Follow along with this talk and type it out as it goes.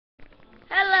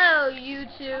Hello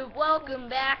YouTube, welcome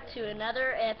back to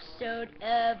another episode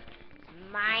of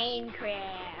Minecraft.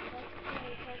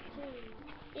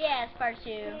 Yes, part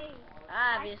 2,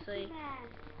 obviously.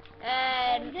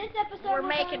 And this episode we're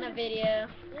making a video.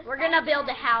 We're gonna build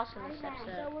a house in this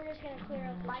episode. So we're just gonna clear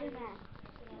up the trees.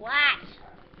 What?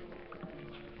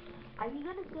 Are you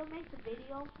gonna still make the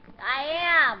video? I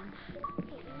am.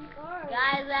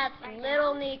 Guys, that's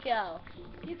little Nico.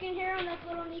 You can hear him, that's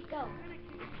little Nico.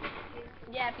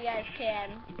 Yeah, if you guys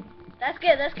can. That's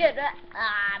good, that's good.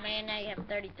 Ah, man, now you have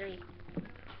 33.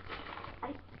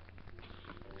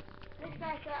 This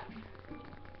guy sucks.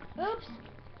 Oops.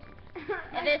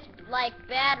 If it's like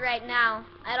bad right now,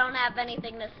 I don't have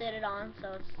anything to sit it on,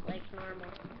 so it's like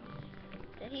normal.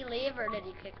 Did he leave or did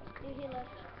he kick him? He left.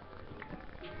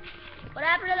 What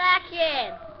happened to that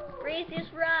kid? Breezy's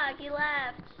Rug, he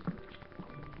left.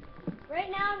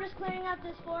 Right now I'm just clearing out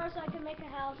this floor so I can make a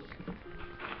house.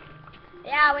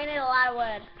 Yeah, we need a lot of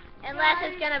wood. Unless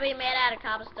it's gonna be made out of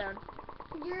cobblestone.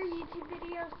 Your YouTube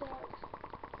video sucks.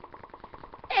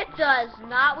 It does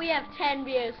not. We have 10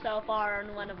 views so far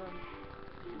on one of them.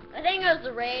 I think it was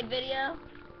the raid video.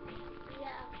 Yeah.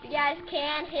 If you guys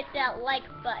can, hit that like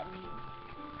button.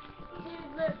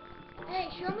 Dude, look. Hey,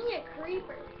 show me a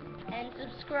creeper. And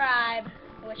subscribe,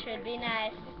 which would be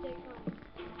nice.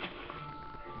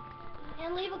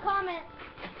 And leave a comment.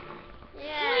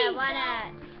 Yeah, Please, why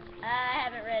not? I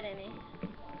haven't read any.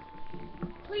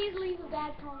 Please leave a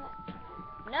bad comment.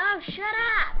 No, shut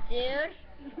up, dude.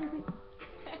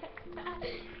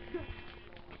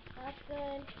 That's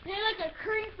good. You're like a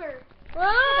creeper.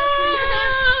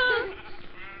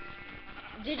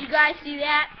 Did you guys see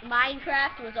that?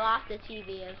 Minecraft was off the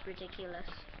TV. It was ridiculous.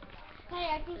 Hey,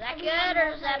 I think Is that good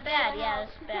or is that bad? Yeah,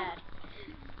 it's bad.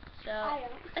 So,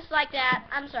 it's like that.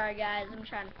 I'm sorry, guys. I'm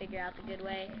trying to figure out the good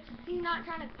way. He's not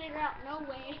trying to figure out no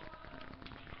way.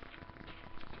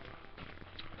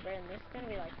 Brandon, this is going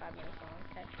to be like 5 minutes long,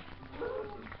 okay?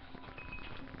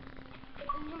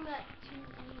 Isn't that 2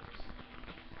 weeks?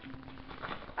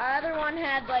 Our other one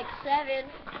had like 7.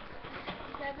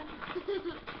 7?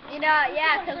 You know,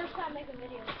 yeah, This is my because... first time making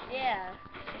videos. Yeah,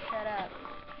 so shut up.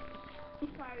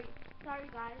 Sorry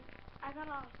guys. I got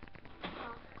off.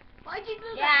 Why'd you do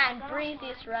that? Yeah, and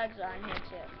Breezy's Rugs on here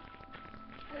too.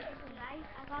 Guys,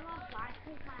 I got off live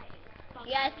because my...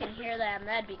 You guys can hear them,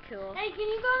 that'd be cool. Hey, can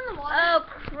you go in the water? Oh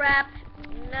crap,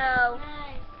 no.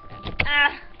 Nice.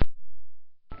 Ah.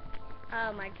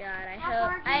 Oh my god,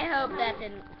 I hope that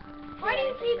didn't... Why do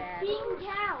you keep bad. feeding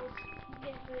cows?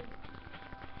 Get food.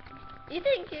 You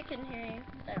think it can hear you?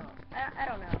 I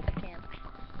don't know if it can.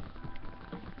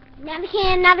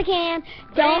 Never can.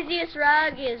 Breezy's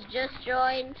Rug is just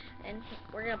joined, and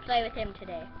we're gonna play with him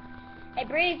today. Hey,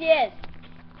 Breezy is.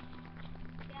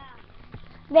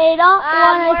 They don't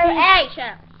want to. Hey,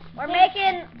 shut up.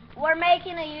 We're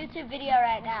making a YouTube video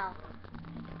right now.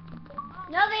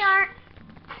 No, they aren't.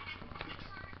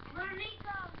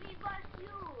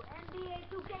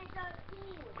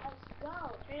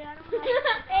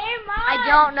 Hey, Mom. I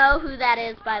don't know who that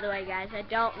is, by the way, guys. I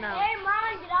don't know. Hey,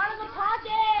 Mom, get out of the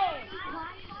pocket.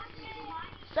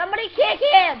 Somebody kick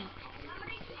him!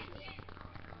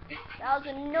 That was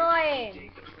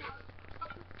annoying.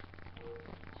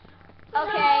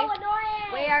 Okay, So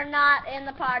annoying. we are not in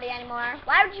the party anymore.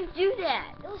 Why would you do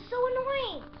that? It was so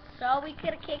annoying. So we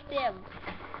could have kicked him.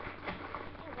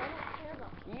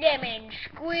 Lemon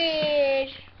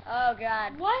squish. Oh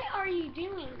god. What are you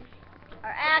doing?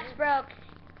 Our axe broke.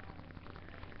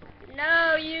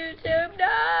 No, YouTube,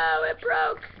 no, it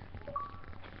broke.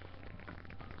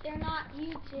 They're not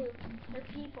YouTube. They're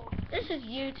people. This is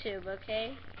YouTube,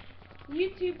 okay?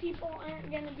 YouTube people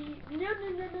aren't gonna be. No.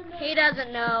 He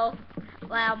doesn't know.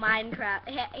 Wow, Minecraft.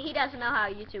 He doesn't know how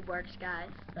YouTube works, guys.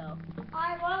 So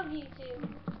I love YouTube.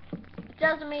 it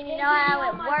doesn't mean you They know give me how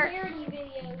all it my works. parody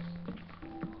videos.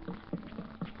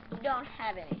 You don't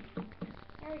have any.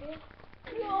 There it is.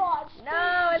 God,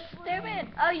 No, it's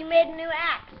stupid. Oh, you made a new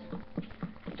axe.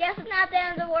 Guess it's not the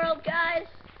end of the world, guys.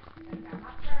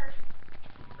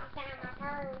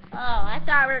 Oh, I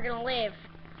thought we were gonna leave.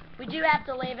 We do have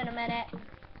to leave in a minute.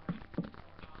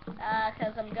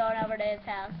 Cause I'm going over to his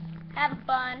house. Having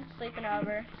fun, sleeping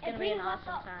over. It's gonna be an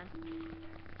awesome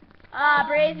time.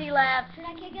 Breezy left. Should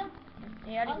I kick him?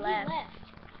 He already He left.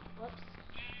 Whoops.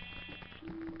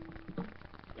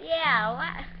 Yeah,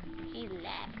 what? He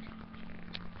left.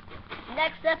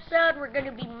 Next episode, we're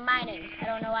gonna be mining. I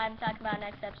don't know why I'm talking about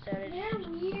next episode. You're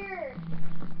weird.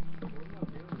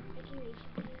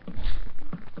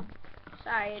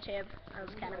 Sorry, YouTube. That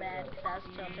was kind of bad because I was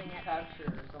tilting it.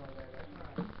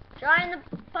 Join the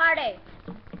party.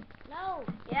 No.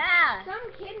 Yeah.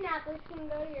 Some kidnappers can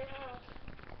go to your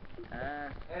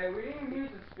house. Hey, we didn't use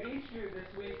a speed shoot this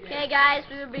weekend. Okay, guys,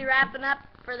 we will be wrapping up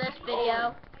for this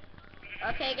video.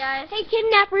 Okay, guys. Hey,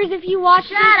 kidnappers, if you watch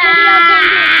Shut this video, come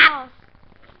to your up!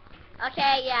 house.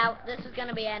 Okay, yeah, this is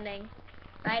gonna be ending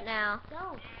right now.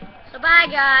 Don't. So bye,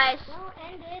 guys.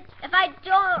 Don't end it. If I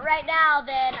don't right now,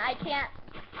 then I can't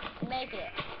make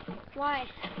it. Why?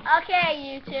 Okay,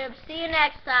 YouTube. See you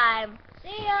next time.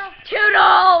 See ya.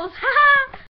 Toodles!